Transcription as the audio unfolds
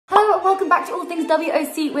and welcome back to All Things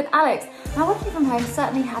WOC with Alex. Now, working from home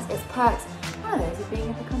certainly has its perks. One of those is being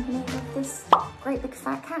in the company of this great big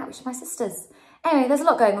fat cat, which is my sister's. Anyway, there's a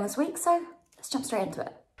lot going on this week, so let's jump straight into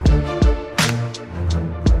it.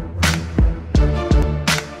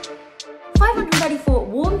 534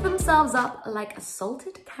 warmed themselves up like a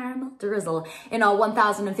salted caramel drizzle in our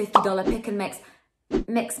 $1,050 pick and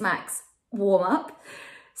mix max warm-up.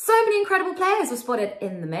 So many incredible players were spotted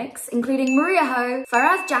in the mix, including Maria Ho,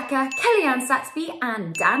 Faraz Jaka, Kellyanne Saxby,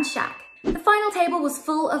 and Dan Shack. The final table was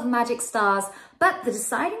full of magic stars, but the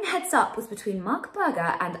deciding heads-up was between Mark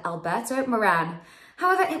Berger and Alberto Moran.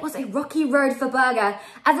 However, it was a rocky road for Berger,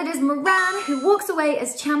 as it is Moran who walks away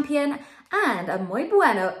as champion and a muy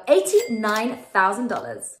bueno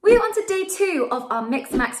 $89,000. We are on to day 2 of our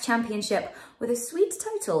Mixed Max Championship with a sweet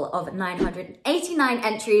total of 989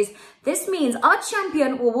 entries. This means our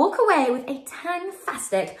champion will walk away with a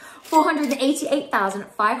tang-fastic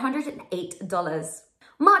 $488,508.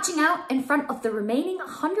 Marching out in front of the remaining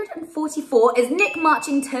 144 is Nick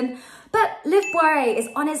Marchington, but Liv Boire is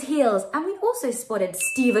on his heels, and we also spotted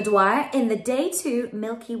Steve Dwyer in the Day 2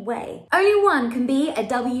 Milky Way. Only one can be a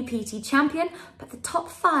WPT champion, but the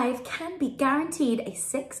top 5 can be guaranteed a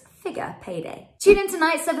 6-figure payday. Tune in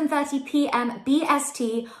tonight, 7:30 p.m.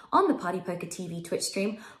 BST on the Party Poker TV Twitch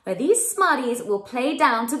stream, where these smarties will play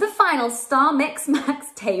down to the final Star Mix Max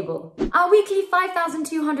table. Our weekly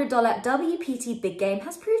 $5,200 WPT big game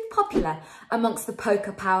has proved popular amongst the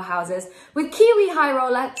poker powerhouses, with Kiwi high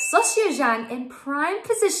roller Sosia Zhang in prime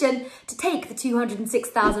position to take the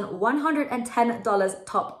 $206,110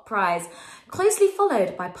 top prize, closely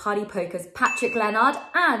followed by Party Poker's Patrick Leonard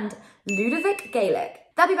and Ludovic Gaelic.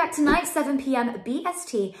 They'll be back tonight, 7 p.m.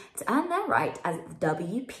 BST, to earn their right as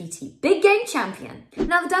WPT Big Game Champion.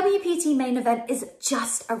 Now, the WPT main event is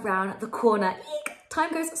just around the corner. Eek!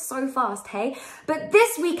 Time goes so fast, hey? But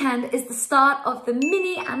this weekend is the start of the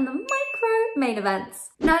mini and the micro main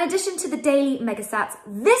events. Now, in addition to the daily megasats,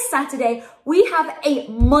 this Saturday, we have a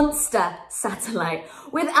monster satellite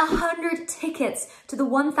with 100 tickets to the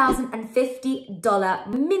 $1,050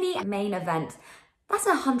 mini main event. That's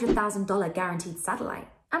a $100,000 guaranteed satellite.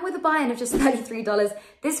 And with a buy-in of just $33,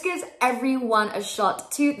 this gives everyone a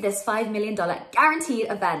shot to this $5 million guaranteed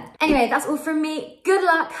event. Anyway, that's all from me. Good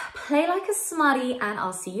luck, play like a smarty, and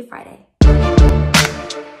I'll see you Friday.